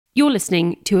You're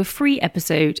listening to a free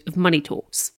episode of Money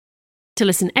Talks. To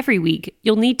listen every week,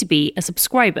 you'll need to be a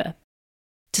subscriber.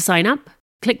 To sign up,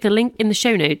 click the link in the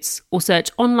show notes or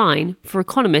search online for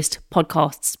Economist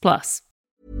Podcasts Plus.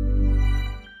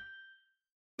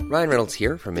 Ryan Reynolds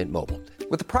here from Mint Mobile.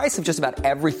 With the price of just about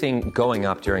everything going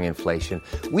up during inflation,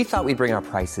 we thought we'd bring our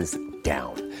prices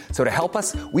down. So to help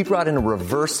us, we brought in a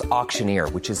reverse auctioneer,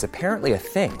 which is apparently a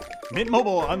thing. Mint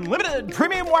Mobile Unlimited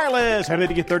Premium Wireless. How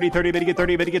to get 30, 30, bit to get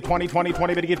 30, bit to get 20, 20,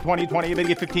 20, bit to get 20, 20, bit to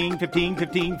get 15, 15,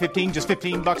 15, 15, just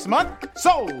 $15 a month?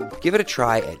 Sold! Give it a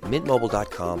try at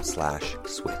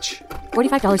mintmobile.com/switch.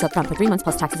 $45 up front for 3 months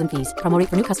plus taxes and fees. Promo rate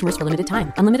for new customers for limited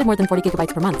time. Unlimited more than 40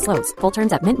 gigabytes per month. Slows full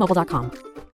terms at mintmobile.com.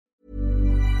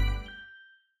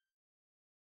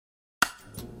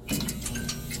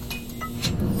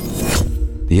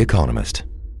 The Economist.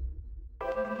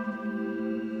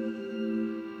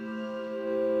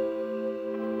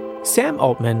 Sam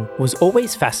Altman was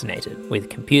always fascinated with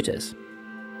computers.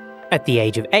 At the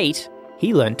age of 8,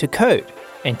 he learned to code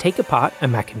and take apart a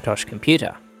Macintosh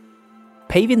computer,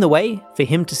 paving the way for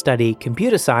him to study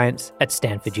computer science at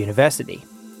Stanford University.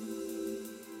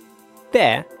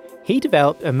 There, he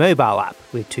developed a mobile app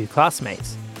with 2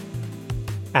 classmates.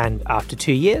 And after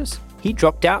 2 years, he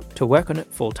dropped out to work on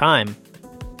it full-time.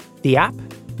 The app,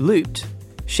 Looped,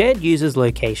 shared users'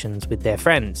 locations with their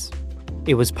friends.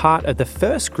 It was part of the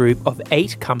first group of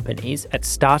 8 companies at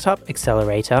startup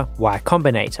accelerator Y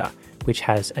Combinator, which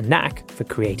has a knack for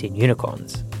creating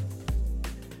unicorns.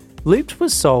 Looped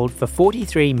was sold for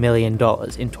 $43 million in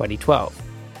 2012,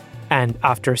 and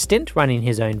after a stint running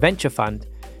his own venture fund,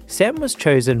 Sam was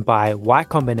chosen by Y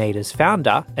Combinator's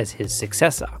founder as his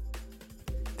successor.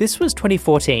 This was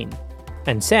 2014,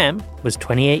 and Sam was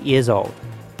 28 years old.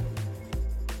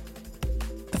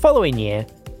 The following year,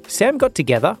 Sam got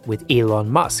together with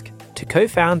Elon Musk to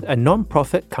co-found a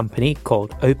non-profit company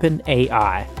called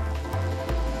OpenAI.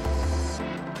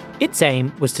 Its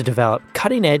aim was to develop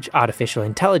cutting-edge artificial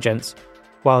intelligence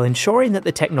while ensuring that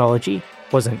the technology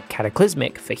wasn't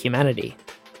cataclysmic for humanity.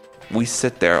 We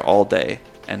sit there all day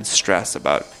and stress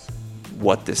about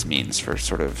what this means for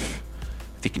sort of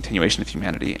the continuation of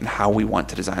humanity and how we want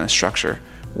to design a structure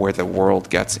where the world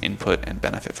gets input and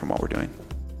benefit from what we're doing.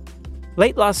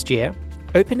 Late last year,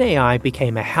 OpenAI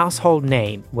became a household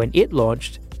name when it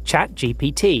launched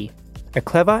ChatGPT, a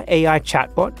clever AI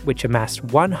chatbot which amassed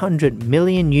 100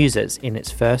 million users in its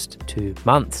first 2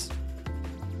 months.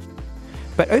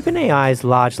 But OpenAI's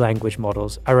large language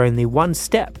models are only one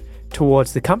step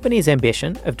towards the company's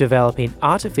ambition of developing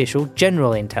artificial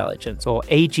general intelligence, or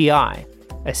AGI,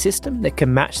 a system that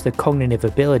can match the cognitive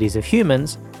abilities of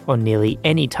humans on nearly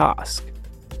any task.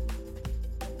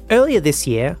 Earlier this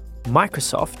year,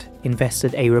 Microsoft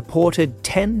invested a reported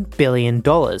 $10 billion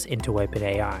into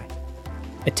OpenAI,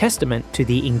 a testament to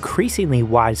the increasingly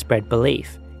widespread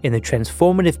belief in the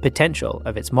transformative potential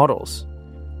of its models.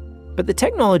 But the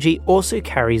technology also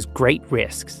carries great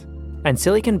risks, and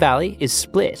Silicon Valley is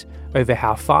split over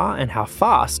how far and how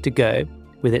fast to go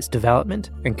with its development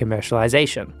and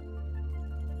commercialization.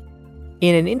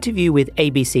 In an interview with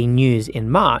ABC News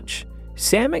in March,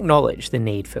 Sam acknowledged the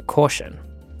need for caution.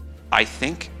 I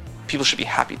think people should be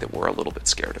happy that we're a little bit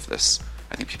scared of this.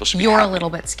 I think people should be You're happy. a little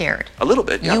bit scared. A little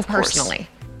bit, yeah, You of course. personally.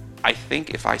 I think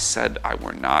if I said I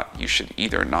were not, you should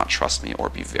either not trust me or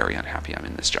be very unhappy I'm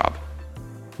in this job.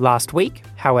 Last week,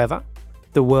 however,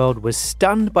 the world was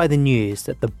stunned by the news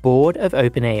that the board of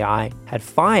OpenAI had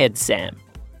fired Sam,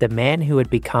 the man who had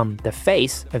become the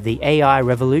face of the AI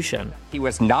revolution. He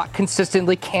was not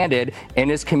consistently candid in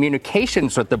his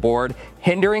communications with the board,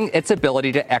 hindering its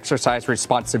ability to exercise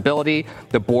responsibility.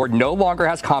 The board no longer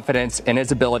has confidence in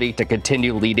his ability to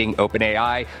continue leading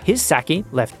OpenAI. His sacking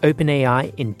left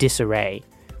OpenAI in disarray,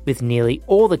 with nearly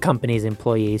all the company's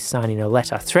employees signing a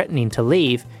letter threatening to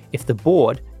leave if the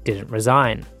board didn't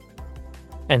resign.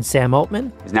 And Sam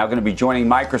Altman is now going to be joining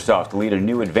Microsoft to lead a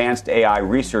new advanced AI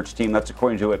research team. That's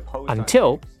according to it.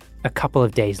 Until a couple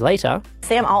of days later,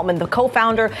 Sam Altman, the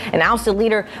co-founder and ousted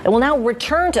leader, will now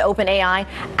return to OpenAI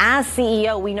as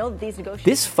CEO. We know that these negotiations...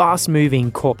 This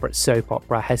fast-moving corporate soap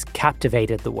opera has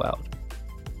captivated the world.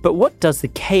 But what does the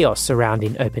chaos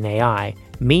surrounding OpenAI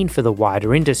mean for the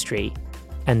wider industry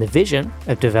and the vision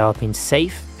of developing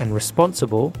safe and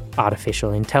responsible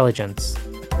artificial intelligence?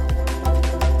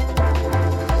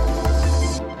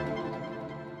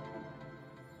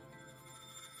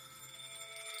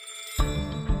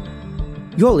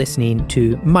 You're listening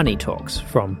to Money Talks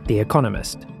from The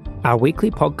Economist, our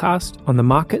weekly podcast on the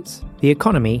markets, the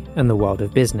economy, and the world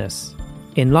of business.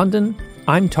 In London,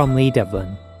 I'm Tom Lee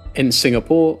Devlin. In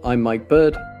Singapore, I'm Mike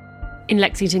Bird. In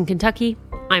Lexington, Kentucky,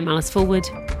 I'm Alice Fulwood.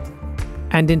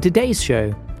 And in today's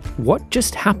show, what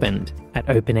just happened at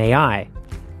OpenAI?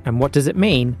 And what does it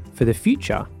mean for the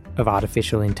future of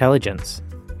artificial intelligence?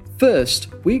 First,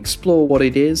 we explore what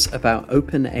it is about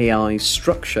OpenAI's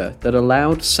structure that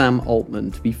allowed Sam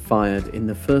Altman to be fired in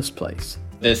the first place.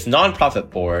 This nonprofit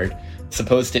board is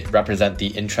supposed to represent the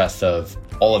interests of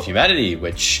all of humanity,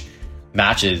 which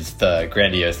matches the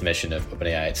grandiose mission of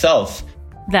OpenAI itself.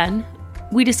 Then,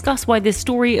 we discuss why this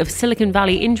story of Silicon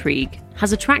Valley intrigue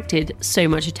has attracted so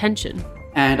much attention.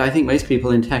 And I think most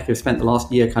people in tech have spent the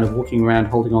last year kind of walking around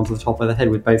holding onto the top of their head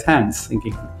with both hands,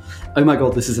 thinking, oh my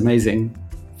God, this is amazing.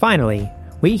 Finally,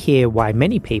 we hear why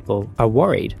many people are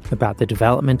worried about the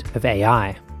development of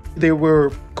AI. They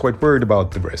were quite worried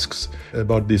about the risks,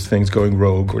 about these things going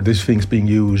rogue or these things being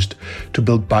used to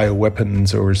build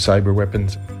bioweapons or cyber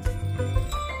weapons.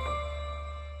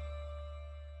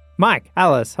 Mike,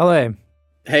 Alice, hello.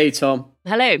 Hey, Tom.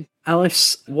 Hello.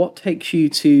 Alice, what takes you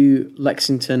to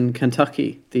Lexington,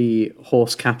 Kentucky, the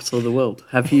horse capital of the world?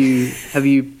 Have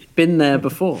you been there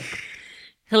before?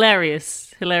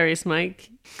 Hilarious, Mike.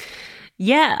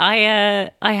 Yeah,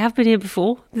 I have been here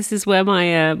before. This is where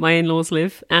my in-laws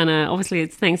live, and obviously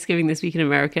it's Thanksgiving this week in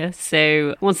America.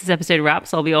 So once this episode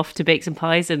wraps, I'll be off to bake some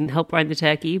pies and help grind the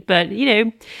turkey. But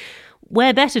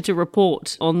where better to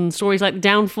report on stories like the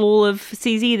downfall of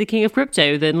CZ, the king of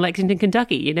crypto, than Lexington,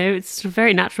 Kentucky? It's a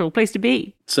very natural place to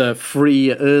be. It's a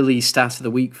free early stat of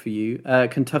the week for you.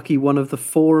 Kentucky, one of the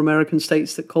 4 American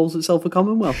states that calls itself a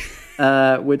Commonwealth,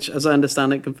 which, as I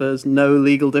understand it, confers no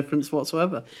legal difference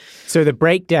whatsoever. So the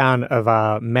breakdown of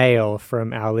our mail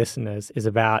from our listeners is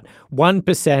about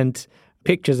 1%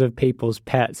 pictures of people's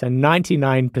pets and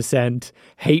 99%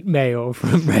 hate mail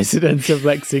from residents of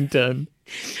Lexington.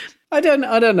 I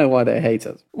don't know why they hate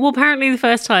us. Well, apparently the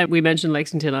first time we mentioned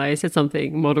Lexington, I said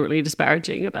something moderately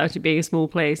disparaging about it being a small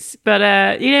place. But,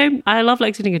 I love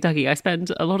Lexington, Kentucky. I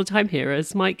spend a lot of time here,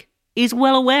 as Mike is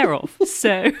well aware of.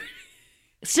 So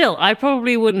still, I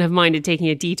probably wouldn't have minded taking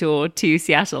a detour to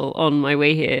Seattle on my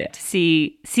way here to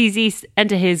see CZ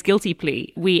enter his guilty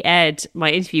plea. We aired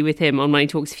my interview with him on Money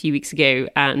Talks a few weeks ago,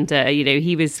 and,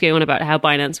 he was going on about how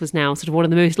Binance was now sort of one of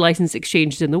the most licensed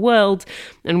exchanges in the world,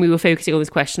 and we were focusing on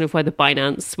this question of whether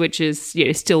Binance, which is,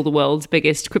 still the world's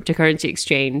biggest cryptocurrency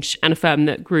exchange, and a firm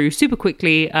that grew super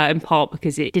quickly, in part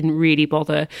because it didn't really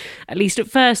bother, at least at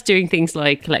first, doing things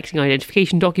like collecting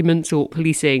identification documents or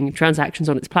policing transactions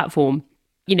on its platform.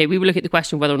 We would look at the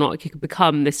question of whether or not it could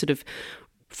become this sort of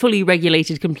fully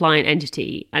regulated, compliant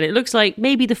entity. And it looks like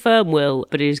maybe the firm will,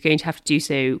 but it is going to have to do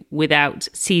so without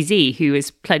CZ, who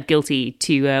has pled guilty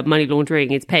to money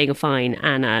laundering, is paying a fine,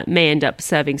 and may end up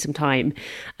serving some time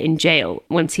in jail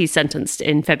once he's sentenced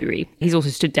in February. He's also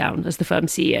stood down as the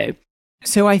firm's CEO.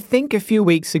 So I think a few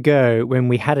weeks ago when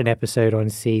we had an episode on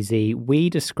CZ, we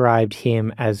described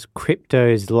him as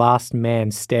crypto's last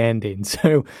man standing.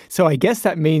 So I guess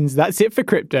that means that's it for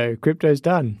crypto. Crypto's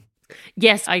done.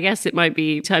 Yes, I guess it might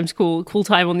be time to call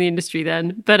time on the industry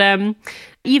then. But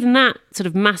even that sort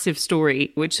of massive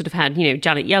story, which sort of had,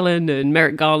 Janet Yellen and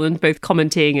Merrick Garland both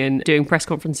commenting and doing press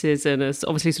conferences and has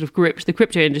obviously sort of gripped the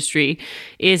crypto industry,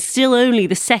 is still only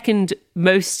the second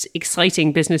most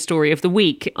exciting business story of the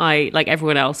week. I, like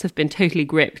everyone else, have been totally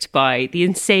gripped by the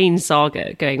insane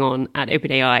saga going on at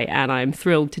OpenAI, and I'm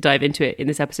thrilled to dive into it in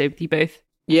this episode with you both.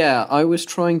 Yeah, I was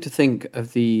trying to think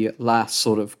of the last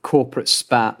sort of corporate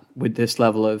spat with this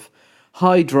level of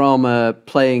high drama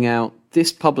playing out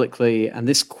this publicly and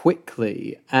this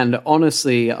quickly. And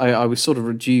honestly, I was sort of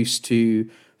reduced to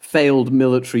failed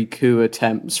military coup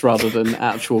attempts rather than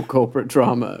actual corporate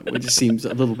drama, which seems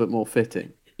a little bit more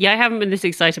fitting. Yeah, I haven't been this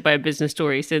excited by a business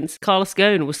story since Carlos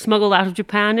Ghosn was smuggled out of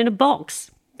Japan in a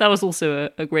box. That was also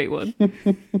a great one.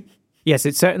 Yes,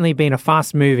 it's certainly been a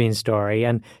fast-moving story,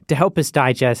 and to help us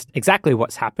digest exactly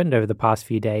what's happened over the past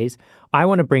few days, I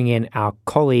want to bring in our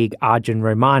colleague Arjun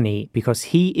Romani because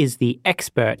he is the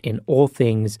expert in all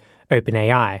things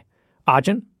OpenAI.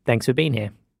 Arjun, thanks for being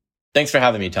here. Thanks for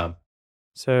having me, Tom.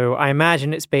 So I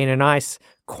imagine it's been a nice,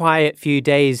 quiet few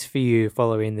days for you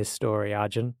following this story,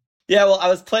 Arjun. Yeah, well, I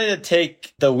was planning to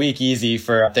take the week easy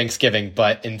for Thanksgiving,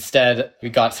 but instead we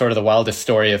got sort of the wildest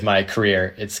story of my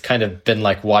career. It's kind of been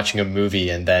like watching a movie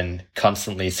and then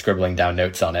constantly scribbling down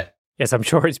notes on it. Yes, I'm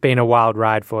sure it's been a wild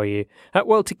ride for you.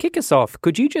 Well, to kick us off,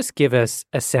 could you just give us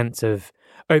a sense of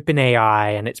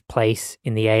OpenAI and its place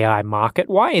in the AI market?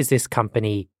 Why is this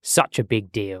company such a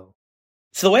big deal?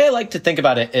 So the way I like to think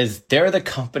about it is they're the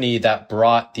company that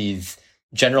brought these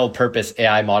general purpose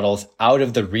AI models out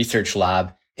of the research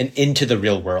lab and into the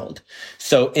real world.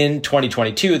 So in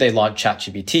 2022, they launched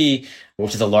ChatGPT,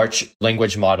 which is a large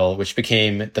language model, which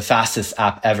became the fastest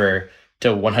app ever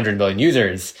to 100 million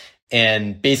users.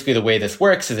 And basically the way this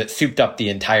works is it souped up the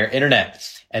entire internet.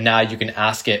 And now you can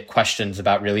ask it questions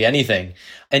about really anything.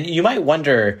 And you might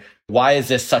wonder, why is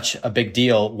this such a big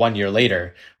deal 1 year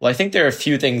later? Well, I think there are a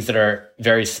few things that are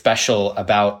very special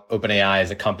about OpenAI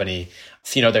as a company.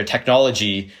 So, their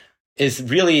technology is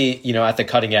really, at the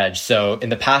cutting edge. So in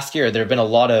the past year, there have been a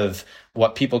lot of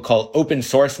what people call open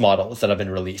source models that have been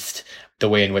released. The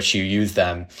way in which you use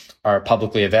them are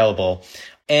publicly available.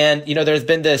 And, there's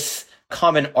been this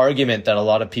common argument that a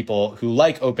lot of people who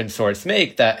like open source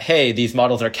make that, hey, these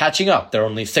models are catching up. They're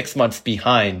only 6 months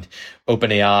behind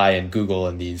OpenAI and Google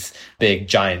and these big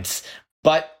giants.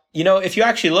 But, if you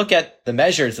actually look at the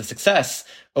measures of success,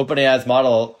 OpenAI's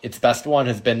model, its best one,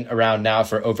 has been around now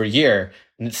for over a year.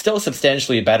 And it's still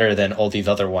substantially better than all these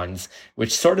other ones,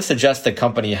 which sort of suggests the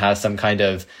company has some kind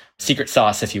of secret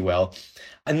sauce, if you will.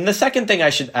 And the second thing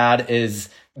I should add is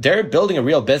they're building a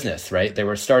real business, right? They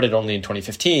were started only in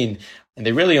 2015, and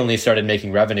they really only started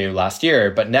making revenue last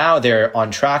year. But now they're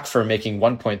on track for making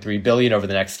 1.3 billion over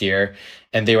the next year.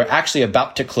 And they were actually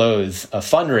about to close a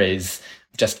fundraise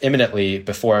just imminently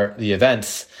before the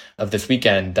events of this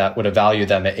weekend that would have valued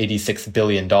them at $86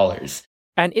 billion.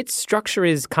 And its structure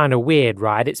is kind of weird,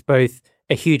 right? It's both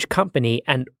a huge company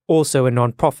and also a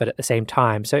nonprofit at the same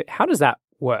time. So how does that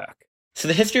work? So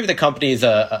the history of the company is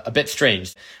a bit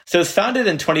strange. So it was founded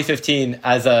in 2015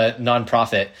 as a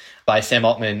nonprofit by Sam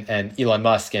Altman and Elon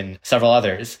Musk and several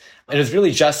others. It was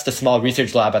really just a small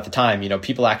research lab at the time.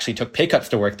 People actually took pay cuts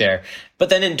to work there. But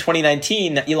then in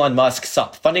 2019, Elon Musk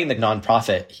stopped funding the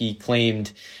nonprofit. He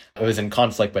claimed it was in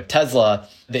conflict with Tesla.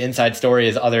 The inside story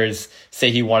is others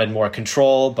say he wanted more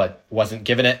control, but wasn't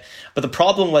given it. But the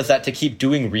problem was that to keep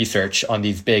doing research on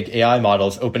these big AI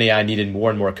models, OpenAI needed more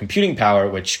and more computing power,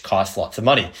 which costs lots of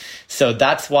money. So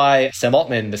that's why Sam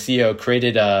Altman, the CEO,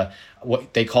 created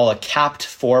what they call a capped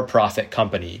for-profit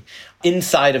company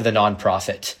inside of the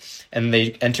nonprofit. And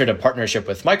they entered a partnership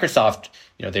with Microsoft.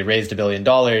 They raised $1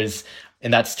 billion.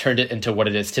 And that's turned it into what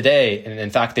it is today. And in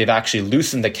fact, they've actually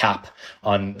loosened the cap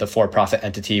on the for-profit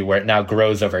entity where it now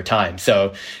grows over time.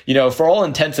 So, for all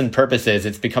intents and purposes,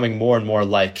 it's becoming more and more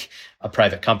like a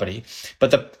private company. But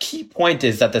the key point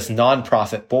is that this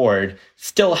nonprofit board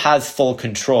still has full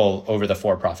control over the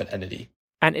for-profit entity.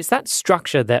 And it's that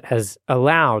structure that has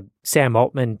allowed Sam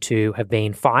Altman to have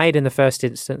been fired in the first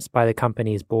instance by the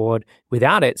company's board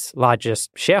without its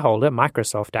largest shareholder,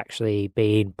 Microsoft, actually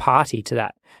being party to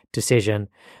that decision,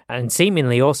 and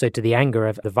seemingly also to the anger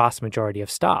of the vast majority of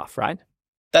staff, right?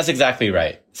 That's exactly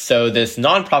right. So this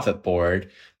nonprofit board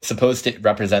is supposed to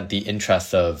represent the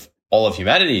interests of all of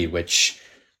humanity, which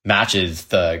matches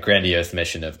the grandiose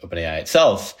mission of OpenAI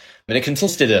itself. But it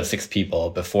consisted of 6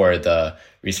 people before the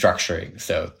restructuring.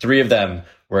 So 3 of them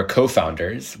were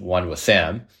co-founders. One was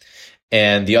Sam,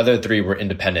 and the other 3 were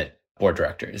independent board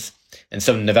directors. And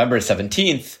so November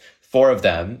 17th, 4 of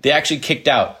them, they actually kicked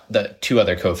out the 2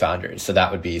 other co-founders. So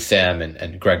that would be Sam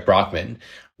and Greg Brockman.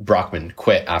 Brockman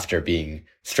quit after being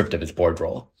stripped of his board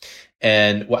role.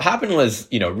 And what happened was,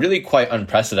 really quite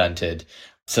unprecedented.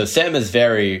 So Sam is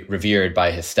very revered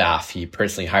by his staff. He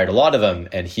personally hired a lot of them,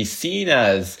 and he's seen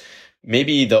as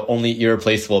maybe the only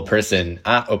irreplaceable person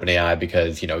at OpenAI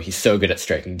because, he's so good at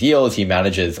striking deals. He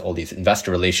manages all these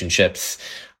investor relationships.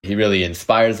 He really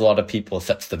inspires a lot of people,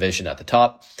 sets the vision at the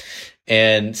top.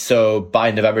 And so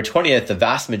by November 20th, the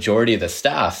vast majority of the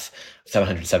staff,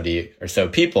 770 or so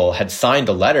people, had signed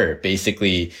a letter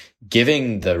basically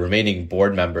giving the remaining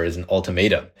board members an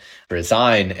ultimatum to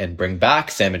resign and bring back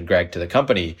Sam and Greg to the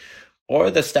company, or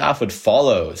the staff would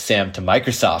follow Sam to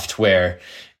Microsoft, where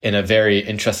in a very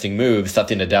interesting move,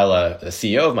 Satya Nadella, the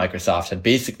CEO of Microsoft, had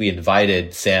basically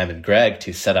invited Sam and Greg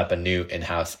to set up a new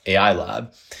in-house AI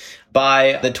lab.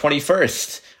 By the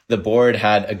 21st, the board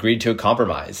had agreed to a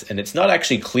compromise, and it's not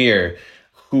actually clear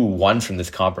who won from this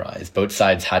compromise. Both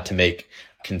sides had to make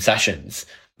concessions.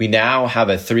 We now have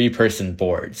a 3-person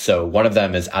board. So one of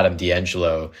them is Adam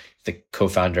D'Angelo, the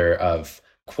co-founder of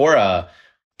Quora,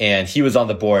 and he was on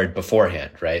the board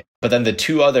beforehand, right? But then the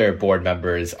 2 other board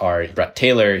members are Brett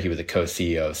Taylor, he was the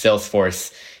co-CEO of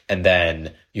Salesforce, and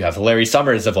then you have Larry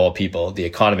Summers, of all people, the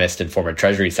economist and former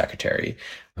Treasury Secretary,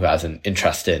 who has an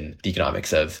interest in the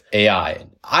economics of AI.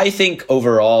 I think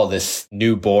overall, this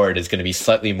new board is going to be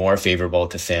slightly more favorable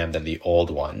to Sam than the old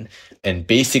one, and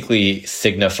basically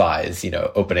signifies,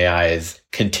 OpenAI is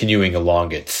continuing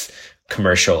along its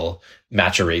commercial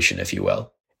maturation, if you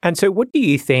will. And so what do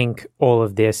you think all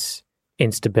of this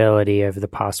instability over the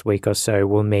past week or so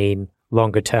will mean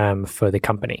longer term for the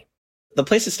company? The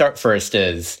place to start first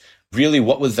is really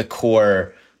what was the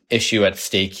core issue at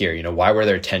stake here? Why were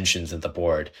there tensions at the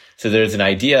board? So there's an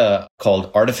idea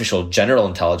called artificial general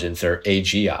intelligence, or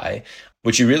AGI,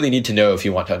 which you really need to know if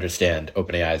you want to understand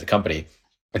OpenAI as a company.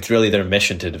 It's really their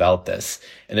mission to develop this.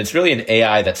 And it's really an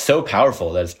AI that's so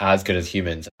powerful that it's as good as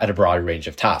humans at a broad range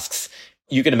of tasks.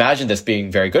 You can imagine this being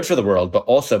very good for the world, but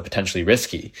also potentially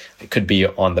risky. It could be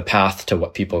on the path to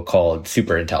what people call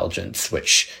superintelligence,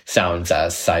 which sounds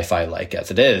as sci-fi-like as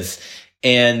it is.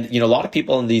 And, a lot of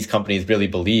people in these companies really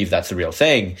believe that's a real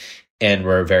thing. And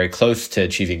we're very close to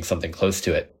achieving something close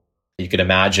to it. You could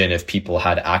imagine if people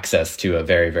had access to a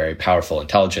very, very powerful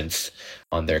intelligence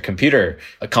on their computer,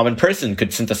 a common person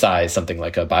could synthesize something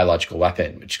like a biological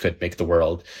weapon, which could make the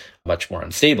world much more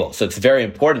unstable. So it's very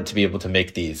important to be able to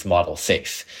make these models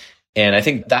safe. And I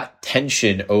think that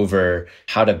tension over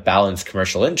how to balance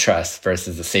commercial interests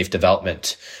versus the safe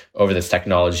development over this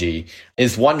technology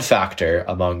is one factor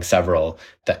among several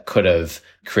that could have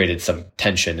created some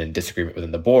tension and disagreement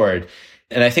within the board.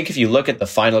 And I think if you look at the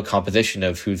final composition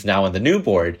of who's now on the new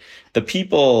board, the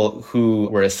people who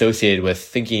were associated with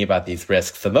thinking about these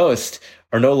risks the most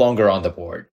are no longer on the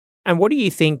board. And what do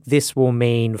you think this will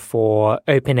mean for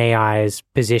OpenAI's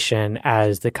position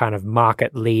as the kind of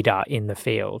market leader in the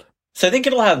field? So I think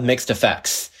it'll have mixed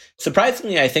effects.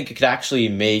 Surprisingly, I think it could actually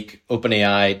make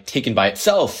OpenAI, taken by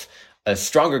itself, a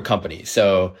stronger company.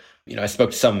 So, I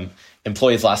spoke to some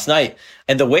employees last night,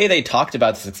 and the way they talked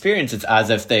about this experience is as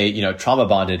if they, trauma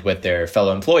bonded with their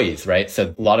fellow employees, right?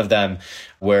 So a lot of them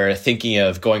were thinking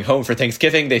of going home for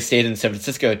Thanksgiving. They stayed in San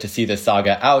Francisco to see the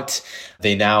saga out.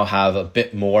 They now have a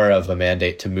bit more of a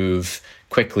mandate to move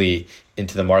quickly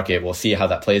into the market. We'll see how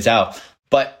that plays out.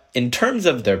 But in terms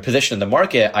of their position in the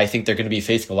market, I think they're going to be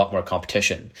facing a lot more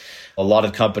competition. A lot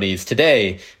of companies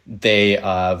today, they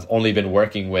have only been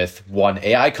working with one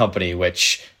AI company,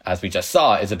 which, as we just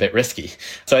saw, is a bit risky.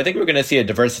 So I think we're going to see a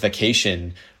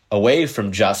diversification away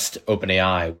from just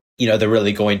OpenAI. They're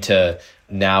really going to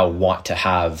now want to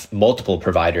have multiple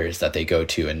providers that they go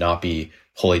to and not be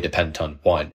wholly dependent on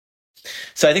one.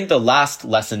 So I think the last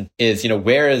lesson is,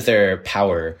 where is their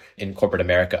power in corporate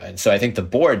America? And so I think the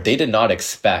board, they did not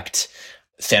expect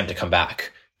Sam to come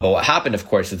back. But what happened, of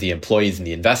course, is the employees and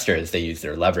the investors, they used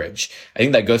their leverage. I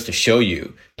think that goes to show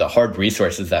you the hard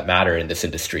resources that matter in this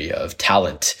industry of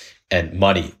talent and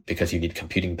money, because you need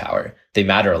computing power. They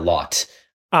matter a lot.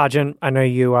 Arjun, I know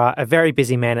you are a very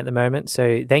busy man at the moment,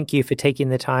 so thank you for taking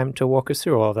the time to walk us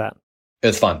through all of that. It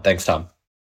was fun. Thanks, Tom.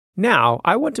 Now,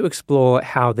 I want to explore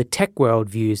how the tech world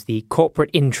views the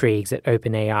corporate intrigues at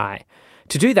OpenAI.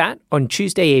 To do that, on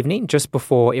Tuesday evening, just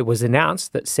before it was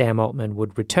announced that Sam Altman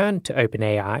would return to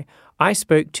OpenAI, I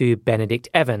spoke to Benedict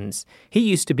Evans. He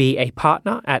used to be a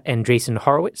partner at Andreessen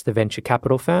Horowitz, the venture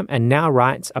capital firm, and now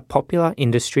writes a popular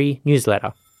industry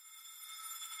newsletter.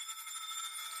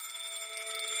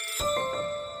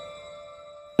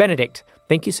 Benedict,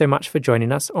 thank you so much for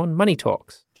joining us on Money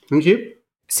Talks. Thank you.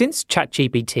 Since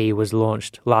ChatGPT was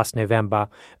launched last November,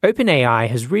 OpenAI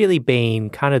has really been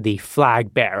kind of the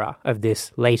flag bearer of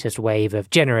this latest wave of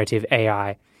generative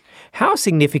AI. How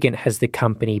significant has the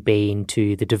company been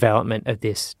to the development of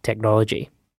this technology?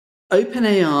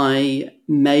 OpenAI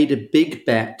made a big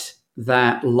bet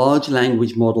that large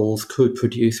language models could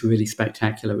produce really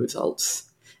spectacular results.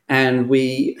 And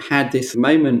we had this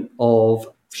moment of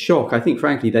shock. I think,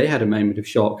 frankly, they had a moment of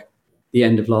shock the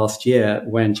end of last year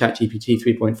when ChatGPT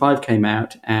 3.5 came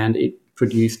out, and it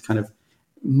produced kind of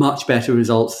much better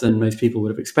results than most people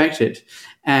would have expected.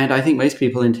 And I think most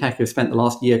people in tech have spent the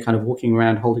last year kind of walking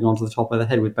around holding onto the top of their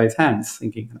head with both hands,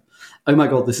 thinking, oh my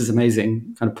God, this is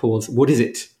amazing. Kind of pause. What is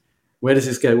it? Where does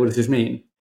this go? What does this mean?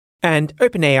 And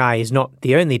OpenAI is not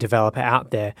the only developer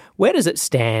out there. Where does it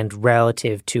stand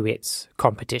relative to its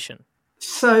competition?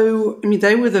 So,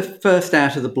 they were the first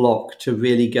out of the block to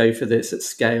really go for this at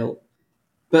scale.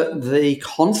 But the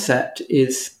concept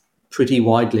is pretty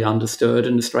widely understood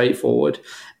and straightforward.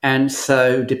 And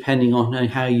so depending on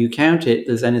how you count it,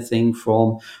 there's anything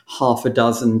from half a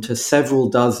dozen to several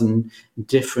dozen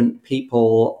different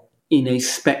people in a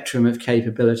spectrum of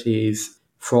capabilities,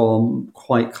 from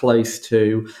quite close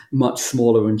to much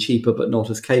smaller and cheaper but not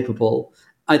as capable.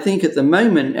 I think at the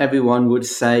moment, everyone would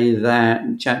say that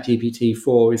ChatGPT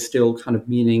 4 is still kind of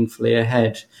meaningfully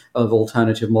ahead of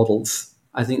alternative models.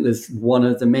 I think there's one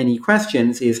of the many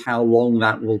questions is how long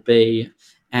that will be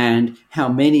and how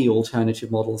many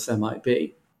alternative models there might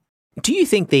be. Do you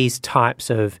think these types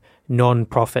of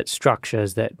non-profit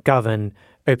structures that govern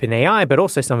OpenAI, but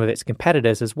also some of its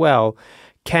competitors as well,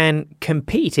 can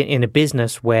compete in a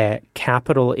business where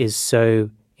capital is so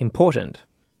important?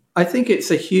 I think it's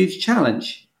a huge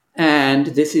challenge. And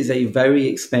this is a very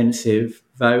expensive,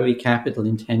 very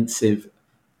capital-intensive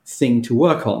thing to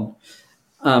work on.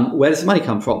 Where does the money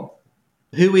come from?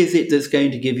 Who is it that's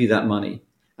going to give you that money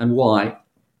and why?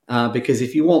 Because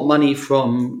if you want money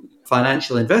from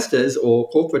financial investors or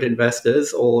corporate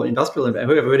investors or industrial investors,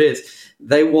 whoever it is,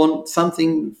 they want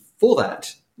something for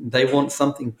that. They want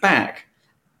something back.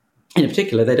 In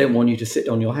particular, they don't want you to sit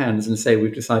on your hands and say,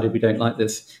 we've decided we don't like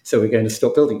this, so we're going to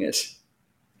stop building it.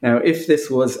 Now, if this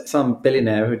was some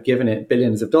billionaire who had given it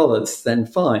billions of dollars, then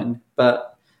fine.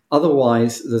 But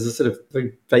otherwise, there's a sort of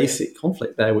very basic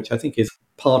conflict there, which I think is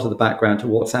part of the background to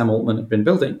what Sam Altman had been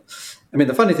building. I mean,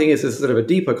 the funny thing is there's sort of a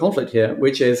deeper conflict here,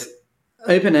 which is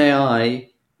OpenAI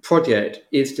project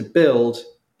is to build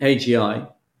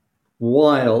AGI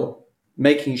while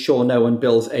making sure no one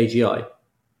builds AGI.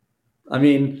 I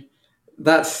mean,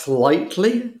 that's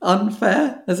slightly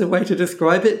unfair as a way to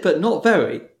describe it, but not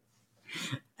very.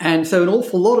 And so an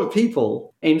awful lot of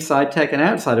people inside tech and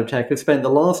outside of tech have spent the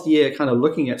last year kind of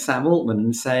looking at Sam Altman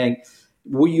and saying,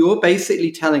 well, you're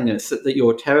basically telling us that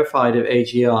you're terrified of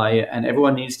AGI and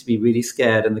everyone needs to be really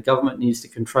scared and the government needs to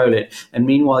control it. And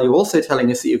meanwhile, you're also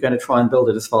telling us that you're going to try and build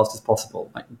it as fast as possible.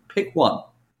 Like, pick one.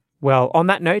 Well, on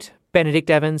that note,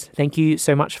 Benedict Evans, thank you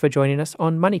so much for joining us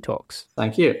on Money Talks.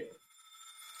 Thank you.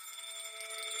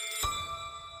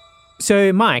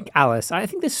 So, Mike, Alice, I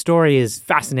think this story is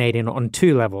fascinating on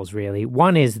two levels, really.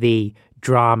 One is the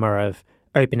drama of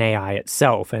OpenAI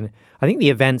itself. And I think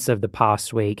the events of the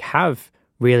past week have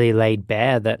really laid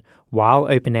bare that while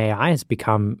OpenAI has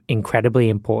become incredibly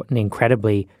important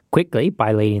incredibly quickly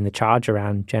by leading the charge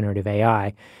around generative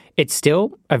AI, it's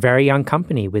still a very young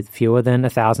company with fewer than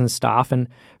 1,000 staff. And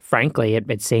frankly,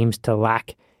 it seems to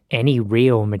lack any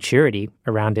real maturity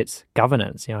around its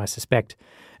governance. I suspect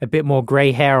a bit more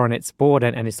grey hair on its board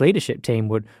and its leadership team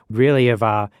would really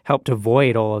have helped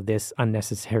avoid all of this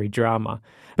unnecessary drama.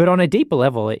 But on a deeper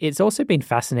level, it's also been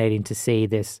fascinating to see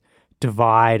this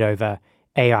divide over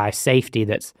AI safety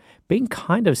that's been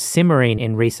kind of simmering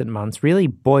in recent months really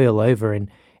boil over in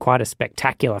quite a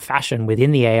spectacular fashion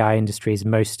within the AI industry's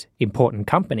most important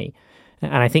company.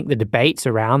 And I think the debates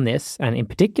around this, and in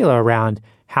particular around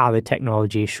how the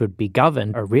technology should be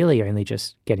governed, are really only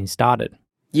just getting started.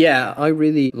 Yeah, I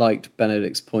really liked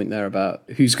Benedict's point there about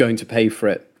who's going to pay for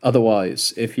it.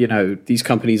 Otherwise, if, these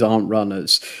companies aren't run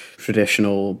as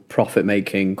traditional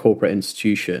profit-making corporate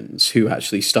institutions, who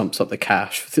actually stumps up the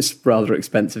cash for this rather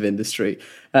expensive industry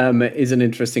is an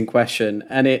interesting question.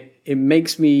 And it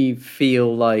makes me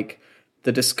feel like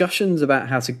the discussions about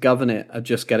how to govern it are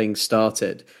just getting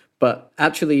started. But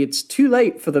actually, it's too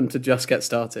late for them to just get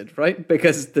started, right?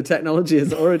 Because the technology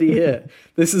is already here.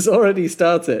 This has already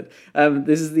started.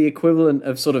 This is the equivalent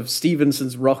of sort of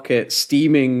Stephenson's rocket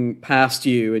steaming past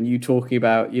you and you talking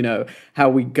about, how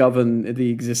we govern the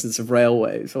existence of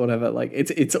railways or whatever. Like,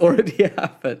 it's already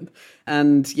happened.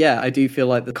 And yeah, I do feel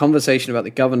like the conversation about the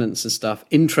governance and stuff,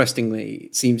 interestingly,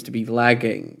 seems to be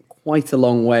lagging quite a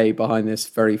long way behind this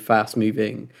very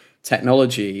fast-moving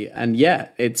technology. And yeah,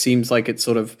 it seems like it's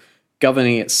sort of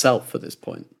governing itself at this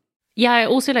point. Yeah, I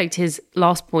also liked his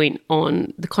last point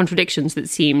on the contradictions that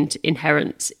seemed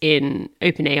inherent in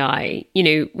OpenAI.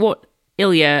 What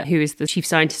Ilya, who is the chief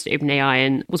scientist at OpenAI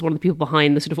and was one of the people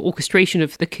behind the sort of orchestration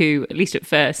of the coup, at least at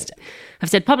first, have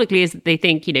said publicly is that they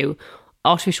think,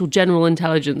 artificial general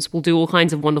intelligence will do all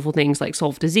kinds of wonderful things like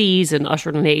solve disease and usher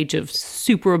in an age of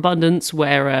superabundance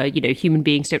where, human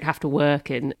beings don't have to work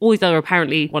and all these other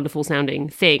apparently wonderful sounding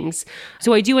things.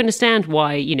 So I do understand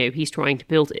why, he's trying to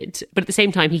build it. But at the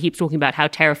same time, he keeps talking about how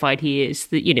terrified he is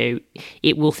that,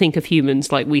 it will think of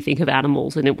humans like we think of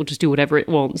animals and it will just do whatever it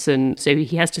wants. And so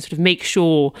he has to sort of make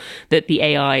sure that the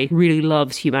AI really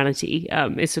loves humanity,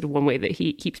 is sort of one way that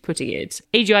he keeps putting it.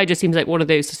 AGI just seems like one of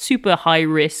those super high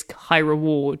risk, high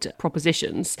reward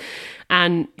propositions.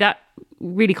 And that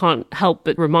really can't help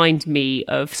but remind me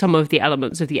of some of the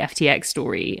elements of the FTX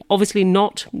story. Obviously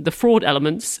not the fraud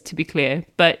elements, to be clear,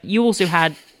 but you also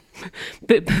had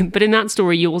But in that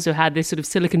story, you also had this sort of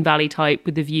Silicon Valley type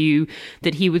with the view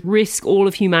that he would risk all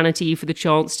of humanity for the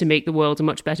chance to make the world a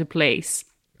much better place.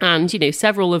 And,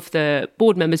 several of the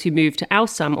board members who moved to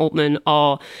oust Sam Altman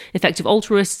are effective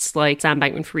altruists like Sam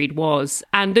Bankman-Fried was.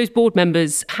 And those board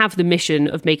members have the mission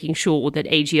of making sure that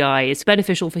AGI is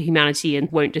beneficial for humanity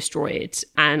and won't destroy it.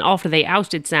 And after they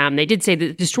ousted Sam, they did say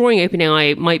that destroying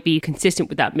OpenAI might be consistent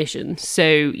with that mission.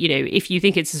 So, if you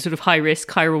think it's a sort of high risk,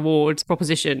 high reward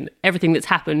proposition, everything that's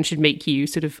happened should make you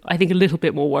sort of, I think, a little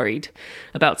bit more worried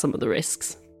about some of the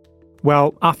risks.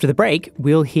 Well, after the break,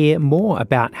 we'll hear more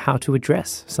about how to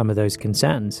address some of those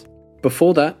concerns.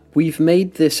 Before that, we've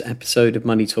made this episode of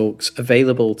Money Talks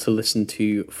available to listen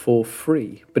to for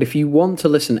free. But if you want to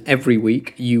listen every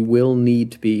week, you will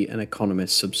need to be an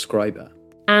Economist subscriber.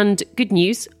 And good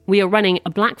news, we are running a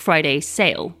Black Friday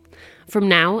sale. From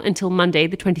now until Monday,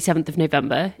 the 27th of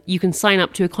November, you can sign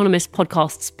up to Economist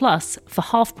Podcasts Plus for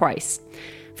half price.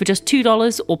 For just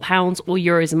 $2 or pounds or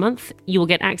euros a month, you will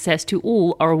get access to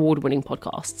all our award-winning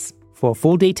podcasts. For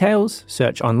full details,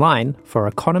 search online for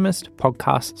Economist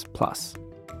Podcasts Plus.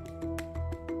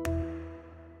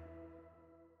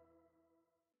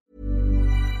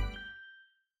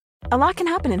 A lot can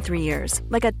happen in 3 years,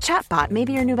 like a chatbot may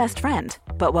be your new best friend.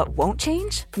 But what won't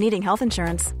change? Needing health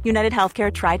insurance. United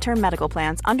Healthcare Tri-Term Medical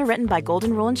Plans, underwritten by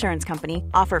Golden Rule Insurance Company,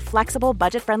 offer flexible,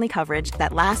 budget-friendly coverage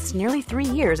that lasts nearly 3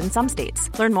 years in some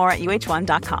states. Learn more at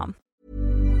uh1.com.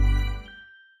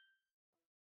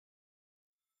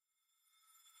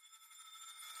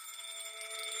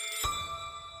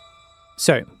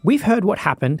 So, we've heard what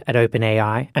happened at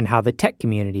OpenAI and how the tech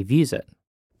community views it.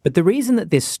 But the reason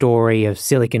that this story of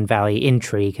Silicon Valley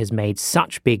intrigue has made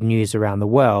such big news around the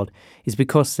world is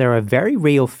because there are very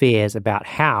real fears about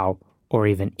how, or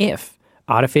even if,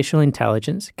 artificial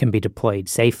intelligence can be deployed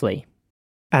safely.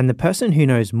 And the person who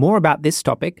knows more about this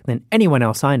topic than anyone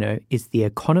else I know is The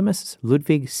Economist's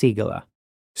Ludwig Siegele.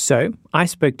 So I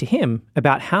spoke to him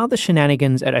about how the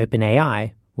shenanigans at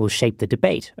OpenAI will shape the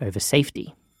debate over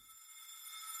safety.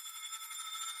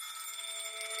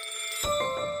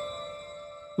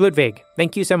 Ludwig,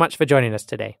 thank you so much for joining us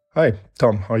today. Hi,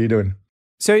 Tom. How are you doing?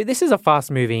 So this is a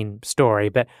fast-moving story,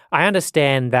 but I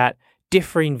understand that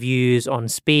differing views on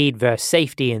speed versus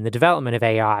safety in the development of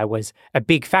AI was a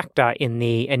big factor in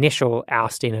the initial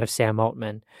ousting of Sam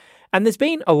Altman. And there's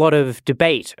been a lot of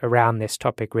debate around this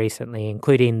topic recently,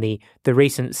 including the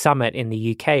recent summit in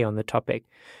the UK on the topic.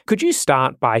 Could you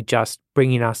start by just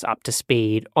bringing us up to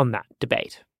speed on that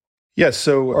debate? Yes,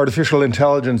 so artificial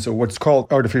intelligence, or what's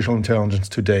called artificial intelligence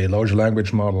today, large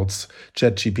language models,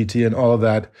 ChatGPT and all of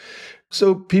that.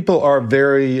 So people are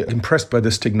very impressed by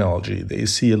this technology. They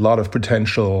see a lot of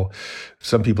potential.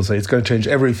 Some people say it's going to change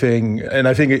everything. And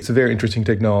I think it's a very interesting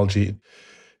technology.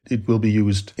 It will be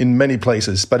used in many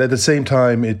places, but at the same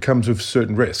time, it comes with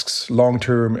certain risks,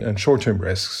 long-term and short-term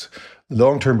risks.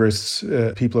 Long-term risks,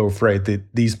 people are afraid that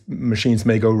these machines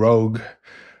may go rogue.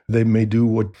 They may do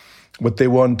what they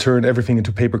want, turn everything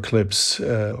into paper clips.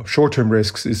 Short-term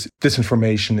risks is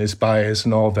disinformation, is bias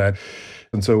and all that.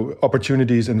 And so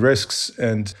opportunities and risks,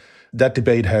 and that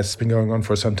debate has been going on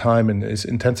for some time and is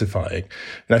intensifying.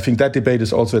 And I think that debate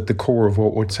is also at the core of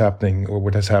what's happening or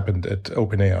what has happened at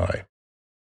OpenAI.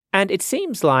 And it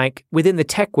seems like within the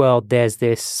tech world, there's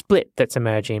this split that's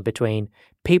emerging between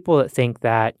people that think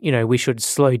that, we should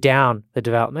slow down the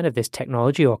development of this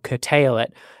technology or curtail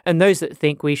it, and those that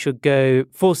think we should go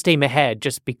full steam ahead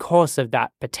just because of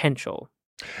that potential.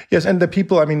 Yes, and the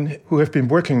people, who have been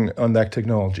working on that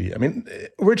technology,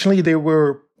 originally they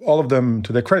were, all of them,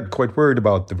 to their credit, quite worried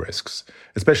about the risks,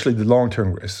 especially the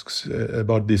long-term risks,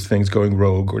 about these things going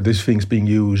rogue or these things being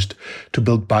used to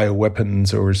build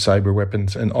bioweapons or cyber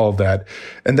weapons and all that.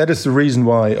 And that is the reason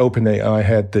why OpenAI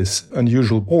had this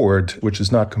unusual board, which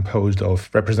is not composed of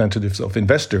representatives of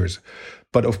investors,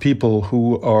 but of people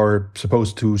who are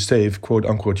supposed to save, quote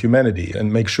unquote, humanity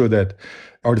and make sure that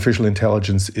artificial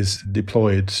intelligence is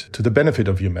deployed to the benefit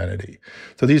of humanity.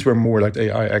 So these were more like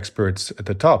AI experts at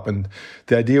the top. And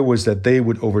the idea was that they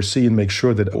would oversee and make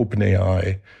sure that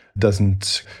OpenAI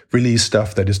doesn't release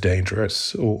stuff that is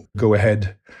dangerous or go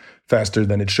ahead faster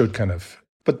than it should, kind of.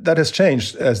 But that has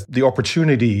changed as the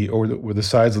opportunity or the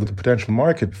size of the potential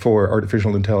market for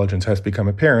artificial intelligence has become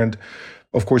apparent.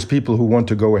 Of course, people who want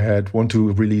to go ahead, want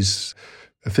to release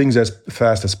things as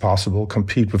fast as possible,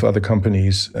 compete with other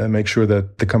companies, make sure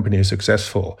that the company is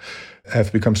successful,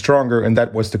 have become stronger. And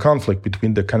that was the conflict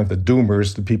between the kind of the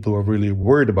doomers, the people who are really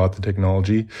worried about the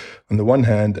technology on the one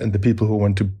hand, and the people who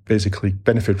want to basically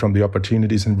benefit from the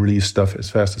opportunities and release stuff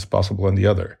as fast as possible on the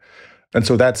other. And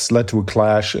so that's led to a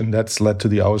clash, and that's led to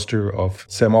the ouster of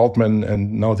Sam Altman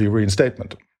and now the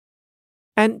reinstatement.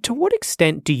 And to what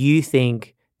extent do you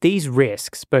think these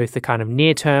risks, both the kind of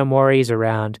near-term worries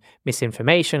around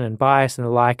misinformation and bias and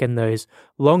the like, and those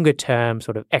longer-term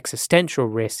sort of existential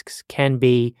risks can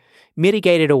be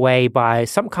mitigated away by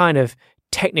some kind of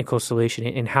technical solution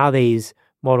in how these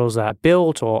models are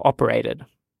built or operated?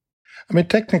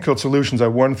 Technical solutions are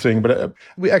one thing, but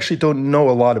we actually don't know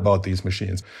a lot about these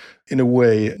machines. In a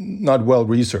way, not well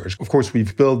researched. Of course,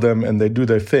 we've built them and they do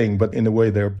their thing, but in a way,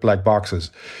 they're black boxes.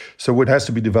 So what has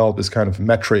to be developed is kind of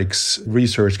metrics,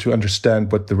 research to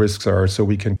understand what the risks are so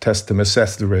we can test them,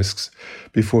 assess the risks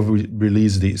before we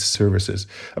release these services.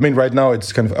 Right now,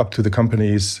 it's kind of up to the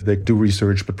companies. They do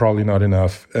research, but probably not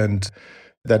enough. And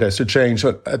that has to change.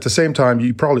 So at the same time,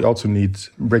 you probably also need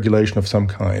regulation of some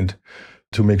kind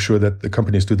to make sure that the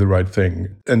companies do the right thing.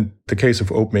 And the case of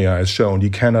OpenAI has shown you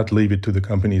cannot leave it to the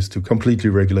companies to completely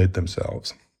regulate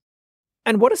themselves.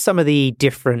 And what are some of the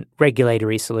different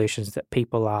regulatory solutions that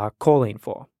people are calling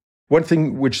for? One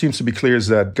thing which seems to be clear is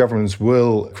that governments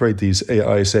will create these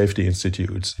AI safety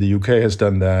institutes. The UK has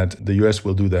done that. The US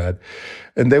will do that.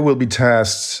 And they will be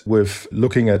tasked with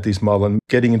looking at these models and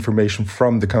getting information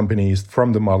from the companies,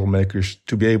 from the model makers,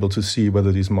 to be able to see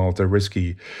whether these models are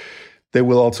risky. They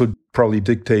will also probably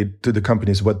dictate to the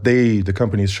companies what the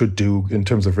companies should do in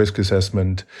terms of risk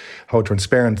assessment, how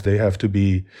transparent they have to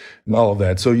be, and all of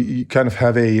that. So you kind of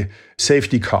have a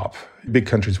safety cop. Big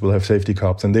countries will have safety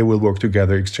cops, and they will work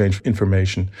together, exchange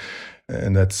information.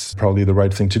 And that's probably the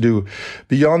right thing to do.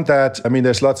 Beyond that, I mean,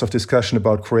 there's lots of discussion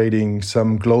about creating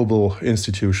some global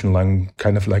institution, like,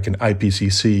 kind of like an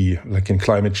IPCC, like in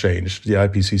climate change. The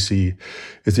IPCC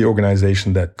is the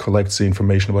organization that collects the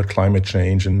information about climate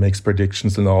change and makes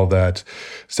predictions and all that,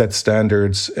 sets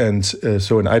standards. And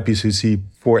so an IPCC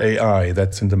for AI,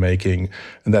 that's in the making.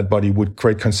 And that body would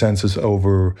create consensus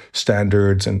over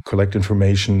standards and collect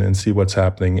information and see what's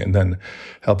happening, and then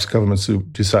helps governments to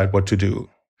decide what to do.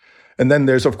 And then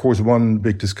there's, of course, one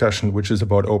big discussion, which is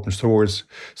about open source.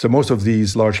 So most of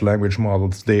these large language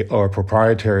models, they are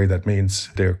proprietary. That means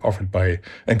they're offered by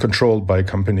and controlled by a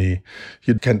company.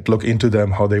 You can't look into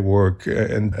them, how they work.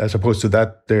 And as opposed to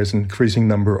that, there's an increasing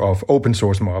number of open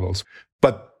source models.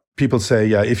 But people say,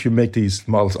 yeah, if you make these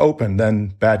models open, then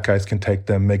bad guys can take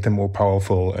them, make them more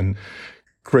powerful, and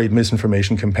create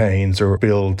misinformation campaigns or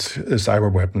build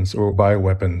cyber weapons or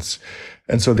bioweapons.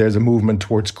 And so there's a movement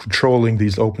towards controlling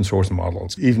these open source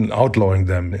models, even outlawing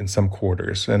them in some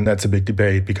quarters. And that's a big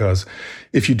debate, because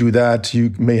if you do that,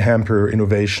 you may hamper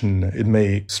innovation. It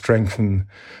may strengthen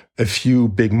a few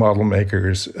big model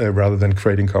makers rather than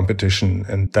creating competition.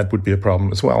 And that would be a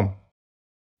problem as well.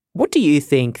 What do you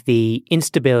think the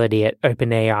instability at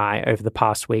OpenAI over the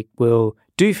past week will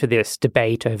do for this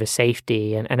debate over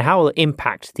safety, and how will it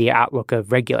impact the outlook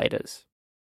of regulators?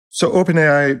 So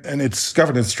OpenAI and its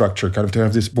governance structure, kind of to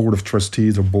have this board of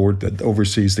trustees or board that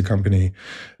oversees the company,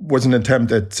 was an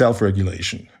attempt at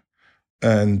self-regulation.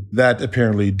 And that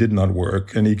apparently did not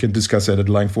work. And you can discuss that at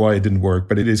length why it didn't work.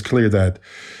 But it is clear that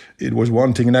it was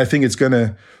wanting. And I think it's going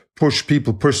to push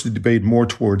the debate more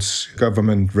towards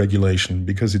government regulation,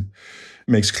 because it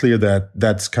makes clear that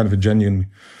that's kind of a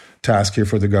genuine task here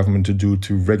for the government to do,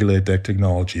 to regulate that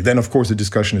technology. Then, of course, the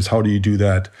discussion is, how do you do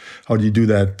that? How do you do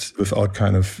that without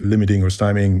kind of limiting or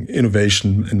stymieing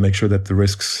innovation and make sure that the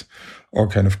risks are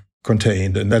kind of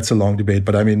contained? And that's a long debate.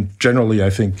 But I mean, generally,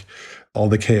 I think all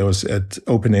the chaos at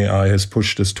OpenAI has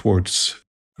pushed us towards,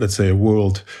 let's say, a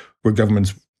world where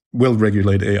governments will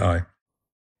regulate AI.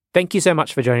 Thank you so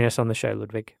much for joining us on the show,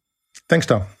 Ludwig. Thanks,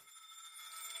 Tom.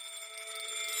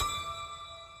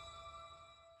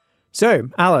 So,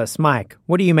 Alice, Mike,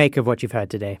 what do you make of what you've heard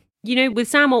today? You know, with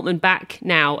Sam Altman back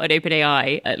now at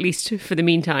OpenAI, at least for the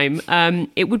meantime,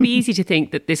 it would be easy to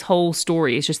think that this whole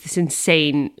story is just this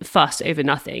insane fuss over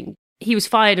nothing. He was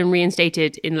fired and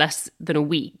reinstated in less than a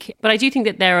week. But I do think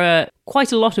that there are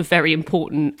quite a lot of very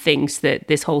important things that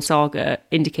this whole saga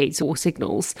indicates or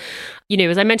signals. You know,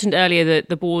 as I mentioned earlier,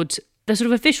 the board, the sort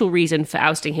of official reason for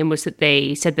ousting him was that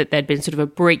they said that there'd been sort of a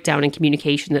breakdown in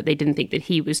communication, that they didn't think that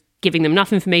he was giving them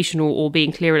enough information or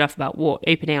being clear enough about what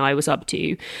OpenAI was up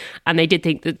to. And they did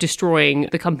think that destroying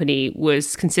the company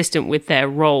was consistent with their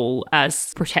role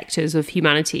as protectors of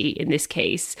humanity in this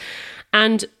case.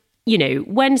 And you know,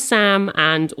 when Sam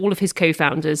and all of his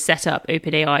co-founders set up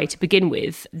OpenAI to begin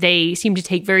with, they seemed to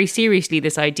take very seriously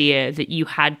this idea that you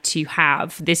had to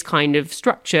have this kind of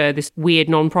structure, this weird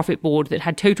non-profit board that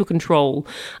had total control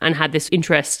and had this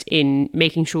interest in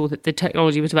making sure that the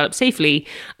technology was developed safely.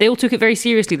 They all took it very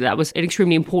seriously that was an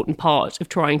extremely important part of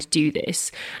trying to do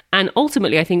this. And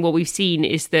ultimately, I think what we've seen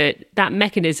is that that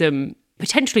mechanism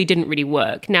potentially didn't really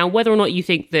work. Now, whether or not you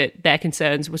think that their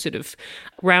concerns were sort of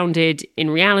grounded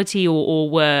in reality or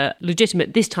were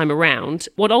legitimate this time around,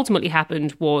 what ultimately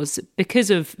happened was, because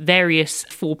of various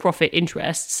for-profit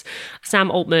interests,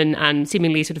 Sam Altman and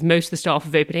seemingly sort of most of the staff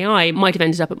of OpenAI might have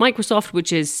ended up at Microsoft,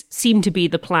 which seemed to be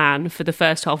the plan for the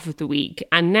first half of the week.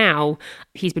 And now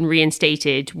he's been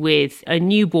reinstated with a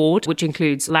new board, which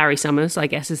includes Larry Summers, I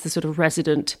guess, is the sort of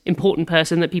resident important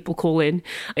person that people call in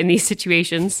these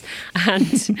situations.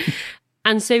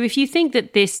 And so if you think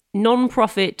that this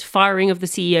non-profit firing of the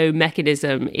CEO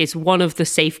mechanism is one of the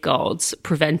safeguards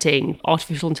preventing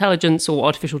artificial intelligence or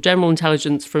artificial general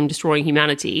intelligence from destroying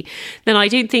humanity, then I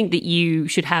don't think that you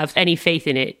should have any faith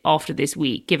in it after this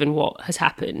week, given what has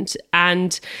happened.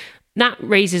 And that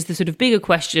raises the sort of bigger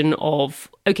question of,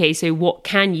 okay, so what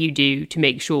can you do to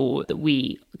make sure that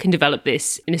we can develop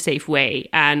this in a safe way.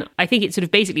 And I think it sort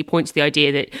of basically points to the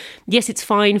idea that, yes, it's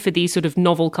fine for these sort of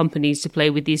novel companies to play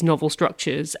with these novel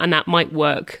structures, and that might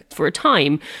work for a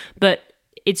time, but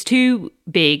it's too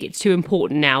big, it's too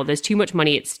important now, there's too much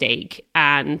money at stake.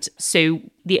 And so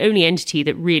the only entity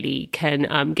that really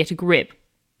can get a grip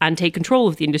and take control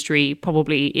of the industry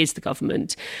probably is the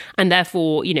government. And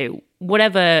therefore,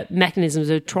 whatever mechanisms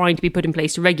are trying to be put in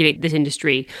place to regulate this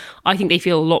industry, I think they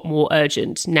feel a lot more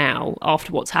urgent now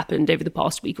after what's happened over the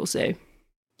past week or so.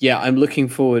 Yeah, I'm looking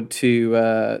forward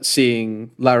to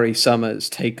seeing Larry Summers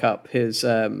take up his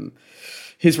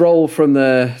role from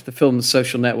the film The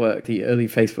Social Network, the early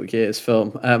Facebook years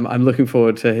film. I'm looking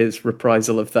forward to his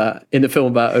reprisal of that in the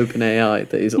film about OpenAI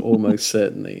that is almost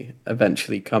certainly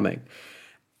eventually coming.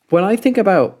 When I think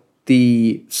about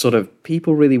the sort of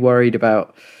people really worried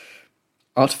about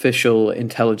artificial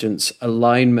intelligence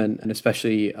alignment, and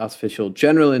especially artificial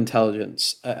general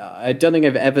intelligence, I don't think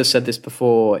I've ever said this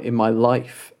before in my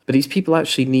life, but these people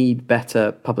actually need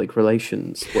better public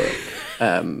relations work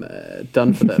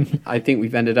done for them. I think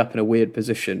we've ended up in a weird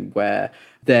position where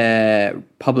their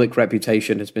public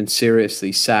reputation has been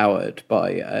seriously soured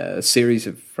by a series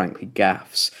of, frankly,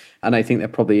 gaffes. And I think there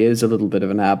probably is a little bit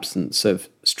of an absence of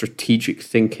strategic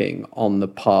thinking on the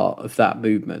part of that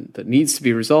movement that needs to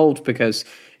be resolved, because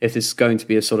if this is going to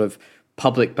be a sort of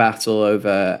public battle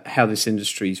over how this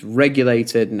industry is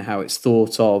regulated and how it's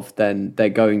thought of, then they're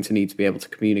going to need to be able to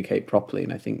communicate properly.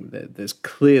 And I think that there's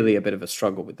clearly a bit of a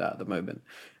struggle with that at the moment.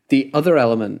 The other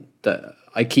element that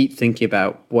I keep thinking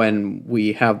about when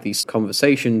we have these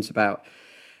conversations about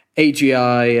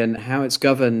AGI and how it's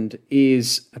governed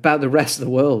is about the rest of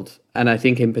the world. And I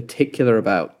think in particular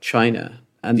about China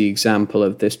and the example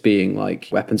of this being like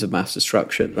weapons of mass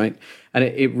destruction, right? And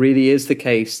it really is the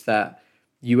case that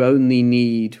you only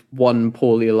need one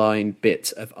poorly aligned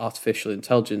bit of artificial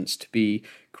intelligence to be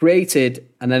created,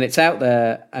 and then it's out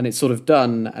there and it's sort of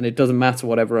done, and it doesn't matter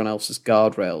what everyone else's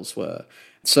guardrails were.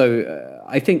 So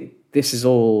I think this is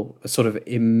all a sort of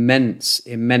immense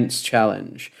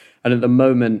challenge. And at the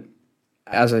moment,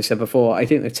 as I said before, I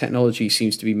think the technology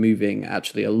seems to be moving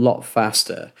actually a lot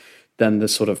faster than the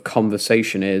sort of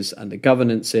conversation is and the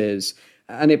governance is.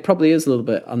 And it probably is a little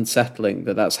bit unsettling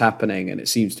that that's happening, and it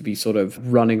seems to be sort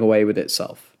of running away with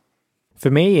itself.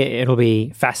 For me, it'll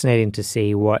be fascinating to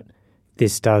see what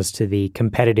this does to the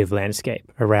competitive landscape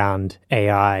around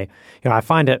AI. I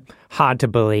find it hard to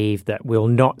believe that we'll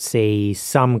not see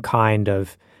some kind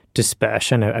of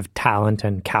dispersion of talent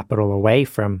and capital away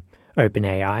from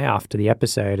OpenAI after the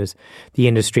episode, as the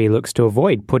industry looks to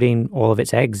avoid putting all of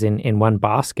its eggs in one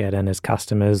basket, and as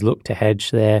customers look to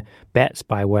hedge their bets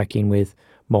by working with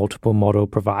multiple model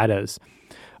providers.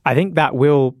 I think that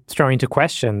will throw into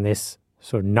question this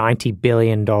sort of $90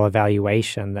 billion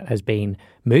valuation that has been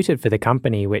mooted for the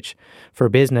company, which for a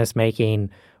business making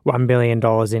 $1 billion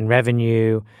in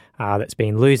revenue, that's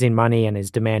been losing money and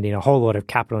is demanding a whole lot of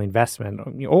capital investment,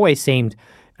 it always seemed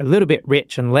a little bit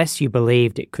rich unless you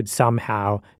believed it could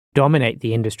somehow dominate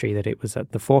the industry that it was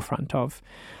at the forefront of.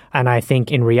 And I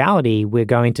think in reality, we're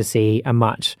going to see a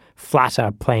much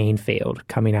flatter playing field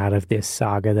coming out of this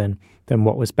saga than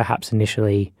what was perhaps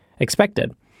initially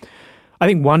expected. I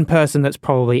think one person that's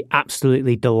probably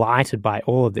absolutely delighted by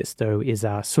all of this, though, is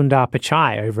Sundar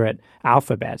Pichai over at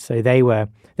Alphabet. So they were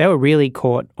really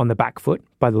caught on the back foot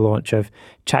by the launch of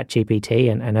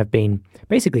ChatGPT and have been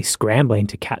basically scrambling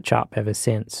to catch up ever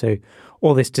since. So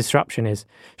all this disruption is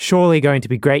surely going to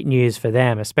be great news for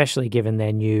them, especially given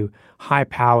their new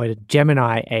high-powered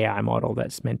Gemini AI model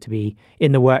that's meant to be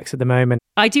in the works at the moment.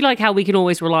 I do like how we can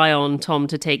always rely on Tom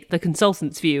to take the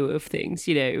consultant's view of things.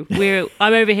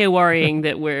 I'm over here worrying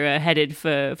that we're headed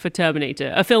for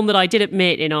Terminator, a film that I did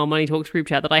admit in our Money Talks group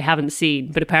chat that I haven't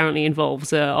seen, but apparently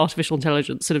involves artificial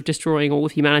intelligence sort of destroying all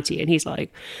of humanity. And he's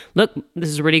like, look, this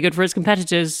is really good for its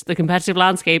competitors. The competitive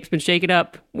landscape's been shaken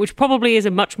up, which probably is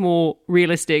a much more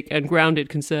realistic and grounded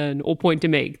concern or point to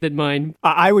make than mine.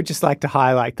 I would just like to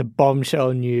highlight the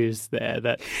bombshell news there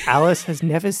that Alice has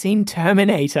never seen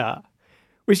Terminator,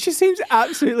 which just seems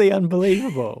absolutely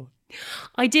unbelievable.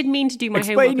 I did mean to do my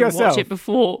homework and watch it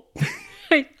before.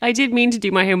 I did mean to do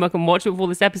my homework and watch it before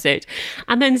this episode.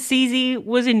 And then CZ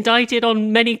was indicted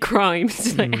on many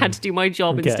crimes. I had to do my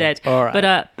job instead. All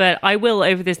right. But I will,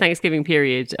 over this Thanksgiving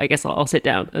period, I guess I'll sit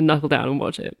down and knuckle down and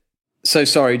watch it. So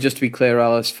sorry, just to be clear,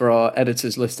 Alice, for our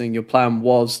editors listening, your plan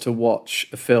was to watch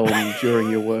a film during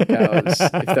your work hours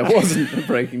if there wasn't a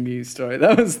breaking news story.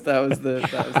 That was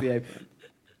the aim.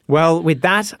 Well, with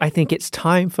that, I think it's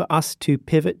time for us to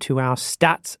pivot to our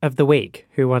stats of the week.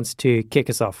 Who wants to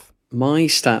kick us off? My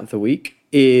stat of the week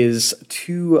is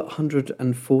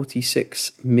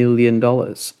 $246 million.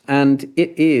 And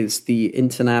it is the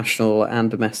international and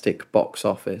domestic box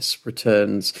office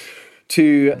returns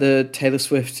to the Taylor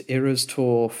Swift Eras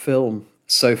Tour film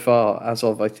so far, as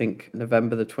of, I think,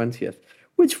 November the 20th,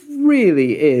 which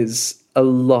really is a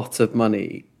lot of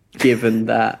money, given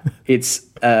that it's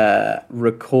a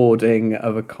recording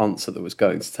of a concert that was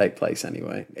going to take place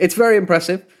anyway. It's very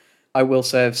impressive. I will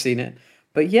say I've seen it.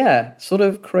 But yeah, sort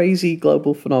of crazy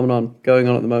global phenomenon going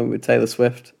on at the moment with Taylor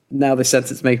Swift. Now this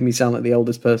sentence making me sound like the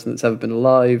oldest person that's ever been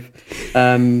alive.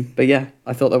 But yeah,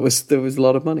 I thought there was a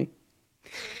lot of money.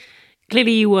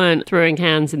 Clearly you weren't throwing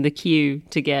hands in the queue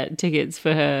to get tickets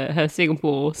for her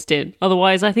Singapore stint.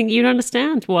 Otherwise, I think you'd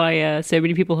understand why so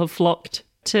many people have flocked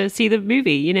to see the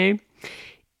movie, you know.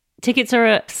 Tickets are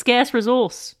a scarce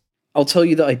resource. I'll tell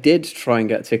you that I did try and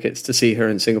get tickets to see her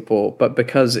in Singapore, but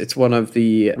because it's one of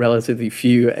the relatively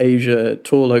few Asia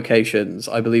tour locations,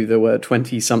 I believe there were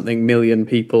 20-something million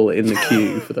people in the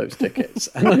queue for those tickets,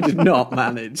 and I did not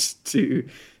manage to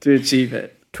achieve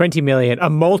it. 20 million, a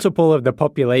multiple of the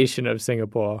population of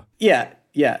Singapore. Yeah.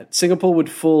 Singapore would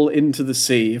fall into the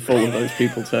sea if all of those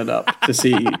people turned up to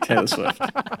see Taylor Swift.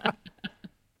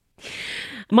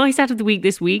 My stat of the week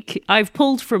this week, I've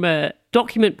pulled from a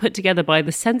document put together by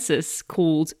the census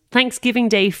called Thanksgiving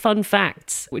Day Fun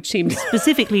Facts, which seems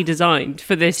specifically designed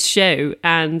for this show.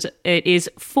 And it is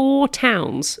 4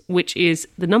 towns, which is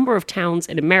the number of towns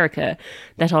in America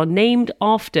that are named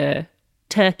after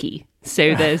turkey.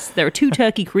 So there are 2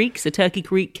 Turkey Creeks, a Turkey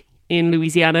Creek in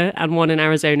Louisiana and one in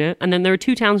Arizona. And then there are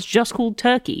 2 towns just called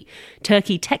Turkey,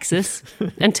 Texas,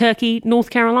 and Turkey, North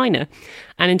Carolina.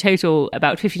 And in total,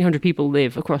 about 1,500 people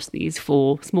live across these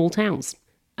 4 small towns.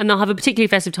 And they'll have a particularly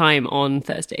festive time on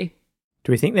Thursday.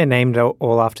 Do we think they're named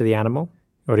all after the animal?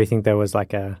 Or do you think there was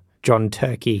like a John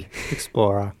Turkey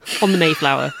explorer? On the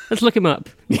Mayflower. Let's look him up.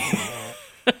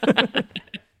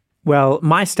 Well,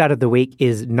 my stat of the week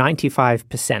is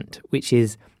 95%, which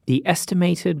is the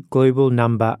estimated global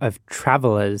number of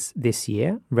travelers this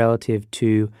year relative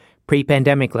to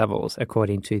pre-pandemic levels,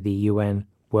 according to the UN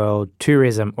World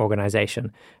Tourism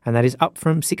Organization. And that is up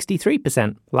from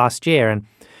 63% last year. And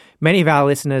many of our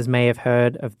listeners may have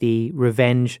heard of the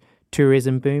revenge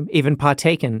tourism boom, even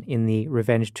partaken in the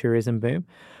revenge tourism boom.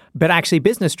 But actually,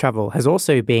 business travel has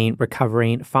also been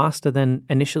recovering faster than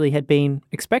initially had been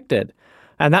expected.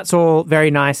 And that's all very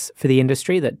nice for the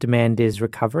industry that demand is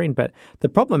recovering. But the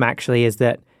problem actually is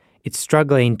that it's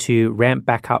struggling to ramp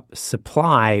back up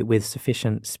supply with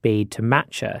sufficient speed to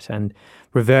match it. And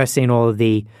reversing all of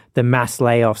the mass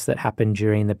layoffs that happened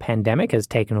during the pandemic has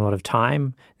taken a lot of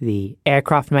time. The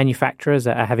aircraft manufacturers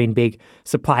are having big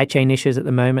supply chain issues at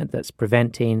the moment that's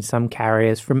preventing some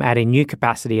carriers from adding new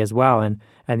capacity as well. And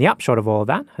the upshot of all of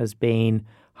that has been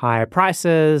higher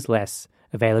prices, less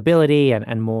availability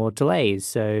and more delays.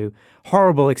 So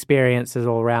horrible experiences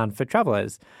all around for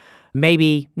travelers.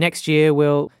 Maybe next year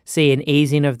we'll see an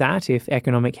easing of that if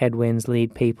economic headwinds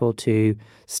lead people to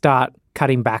start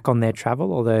cutting back on their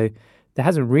travel, although there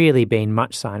hasn't really been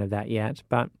much sign of that yet.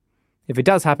 But if it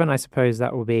does happen, I suppose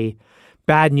that will be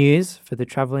bad news for the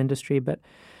travel industry, but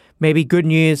maybe good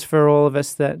news for all of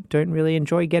us that don't really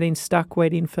enjoy getting stuck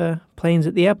waiting for planes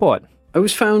at the airport. I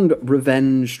always found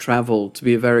revenge travel to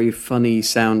be a very funny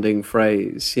sounding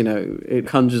phrase. You know, it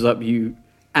conjures up you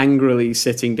angrily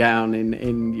sitting down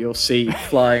in your seat,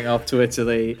 flying off to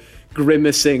Italy,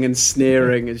 grimacing and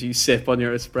sneering as you sip on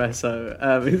your espresso.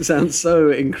 It sounds so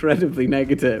incredibly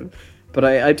negative. But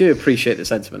I do appreciate the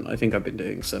sentiment. I think I've been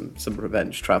doing some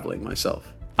revenge traveling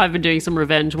myself. I've been doing some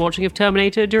revenge watching of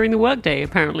Terminator during the workday,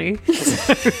 apparently.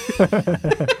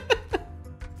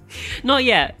 Not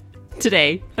yet.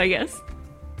 Today, I guess.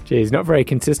 Geez, not very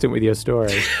consistent with your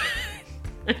story.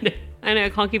 I know, I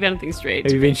can't keep anything straight.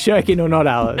 Have you been shirking or not,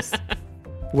 Alice?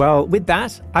 Well, with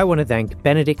that, I want to thank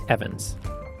Benedict Evans.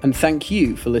 And thank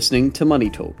you for listening to Money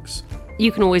Talks.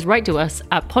 You can always write to us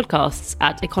at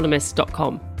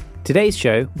podcasts@economist.com. Today's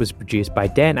show was produced by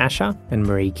Dan Asher and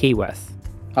Marie Keyworth.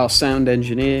 Our sound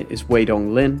engineer is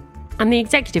Weidong Lin. And the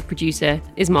executive producer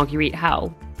is Marguerite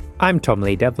Howell. I'm Tom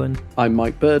Lee Devlin. I'm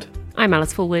Mike Bird. I'm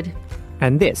Alice Fullwood.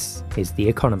 And this is The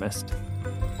Economist.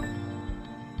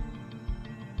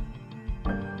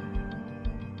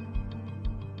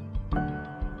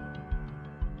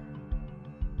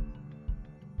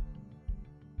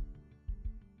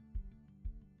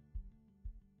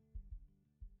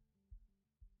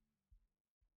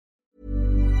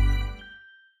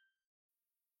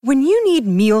 When you need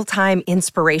mealtime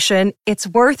inspiration, it's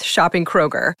worth shopping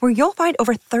Kroger, where you'll find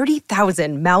over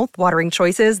 30,000 mouth-watering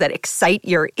choices that excite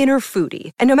your inner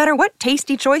foodie. And no matter what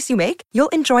tasty choice you make,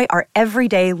 you'll enjoy our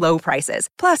everyday low prices,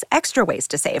 plus extra ways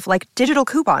to save, like digital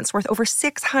coupons worth over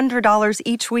 $600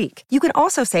 each week. You can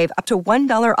also save up to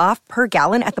 $1 off per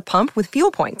gallon at the pump with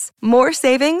fuel points. More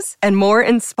savings and more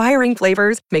inspiring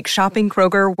flavors make shopping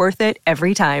Kroger worth it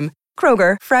every time.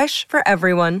 Kroger, fresh for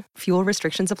everyone. Fuel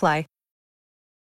restrictions apply.